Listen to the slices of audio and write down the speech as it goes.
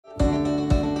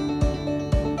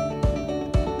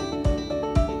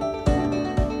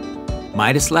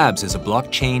Midas Labs is a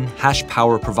blockchain hash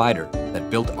power provider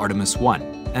that built Artemis 1,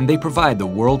 and they provide the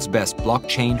world's best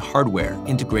blockchain hardware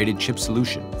integrated chip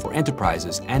solution for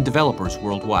enterprises and developers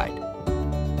worldwide.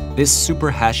 This super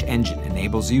hash engine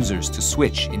enables users to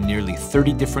switch in nearly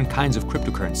 30 different kinds of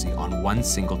cryptocurrency on one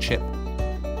single chip.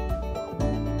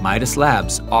 Midas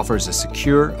Labs offers a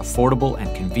secure, affordable,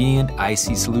 and convenient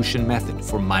IC solution method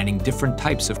for mining different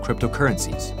types of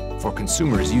cryptocurrencies for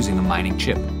consumers using a mining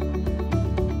chip.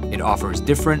 It offers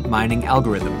different mining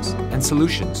algorithms and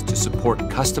solutions to support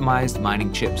customized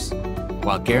mining chips,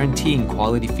 while guaranteeing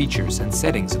quality features and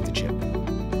settings of the chip.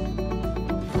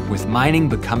 With mining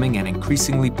becoming an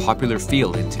increasingly popular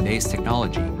field in today's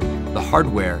technology, the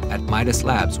hardware at Midas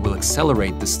Labs will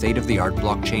accelerate the state-of-the-art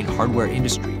blockchain hardware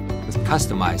industry with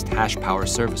customized hash power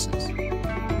services.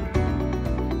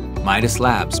 Midas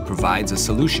Labs provides a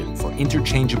solution for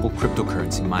interchangeable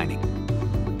cryptocurrency mining.